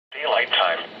daylight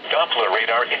time, Doppler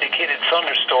radar indicated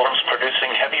thunderstorms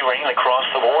producing heavy rain across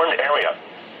the warned area.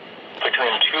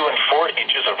 Between 2 and 4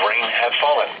 inches of rain have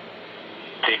fallen.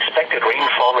 The expected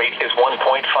rainfall rate is 1.5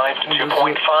 to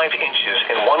 2.5 inches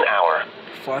in 1 hour.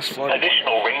 Flash flood.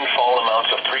 Additional rainfall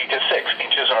amounts of 3 to 6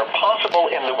 inches are possible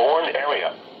in the warned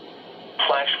area.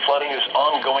 Flash flooding is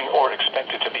ongoing or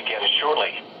expected to begin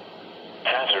shortly.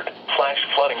 Hazard: flash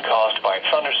flooding caused by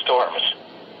thunderstorms.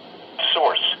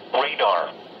 Source: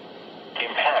 radar.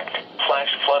 Impact: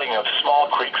 flash flooding of small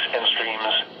creeks and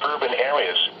streams, urban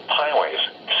areas, highways,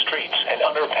 streets and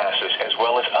underpasses, as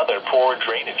well as other poor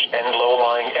drainage and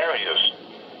low-lying areas.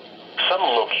 Some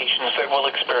locations that will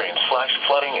experience flash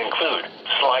flooding include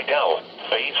Slidell,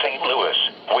 Bay St. Louis,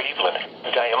 Waveland,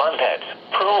 Diamond Head,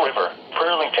 Pearl River,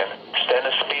 Burlington,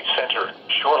 Stennis Beach Center,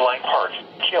 Shoreline Park,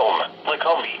 Kiln,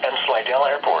 Lacombe, and Slidell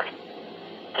Airport.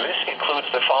 This includes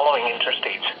the following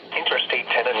interstates: Interstate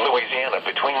 10 in Louisiana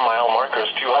between mile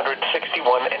markers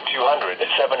 261 and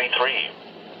 273.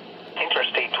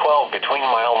 Interstate 12 between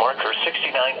mile markers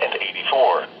 69 and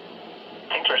 84.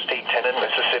 Interstate 10 in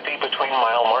Mississippi between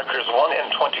mile markers 1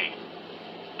 and 20.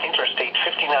 Interstate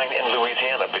 59 in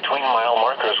Louisiana between mile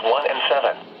markers 1 and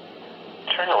 7.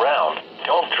 Turn around,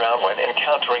 don't drown when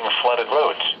encountering flooded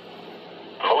roads.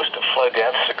 Most flood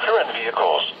deaths occur in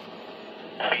vehicles.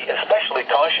 Be especially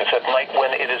cautious at night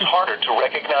when it is harder to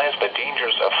recognize the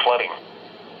dangers of flooding.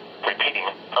 Repeating,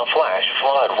 a flash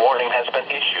flood warning has been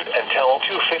issued until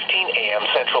 2:15 a.m.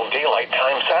 Central Daylight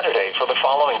Time Saturday for the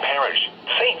following parish: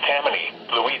 St. Tammany,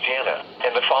 Louisiana,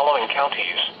 and the following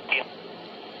counties.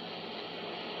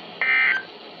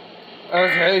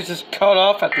 Okay, it's just cut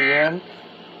off at the end.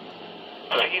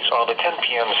 These are the 10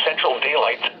 p.m. Central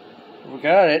Daylight. We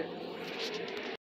got it.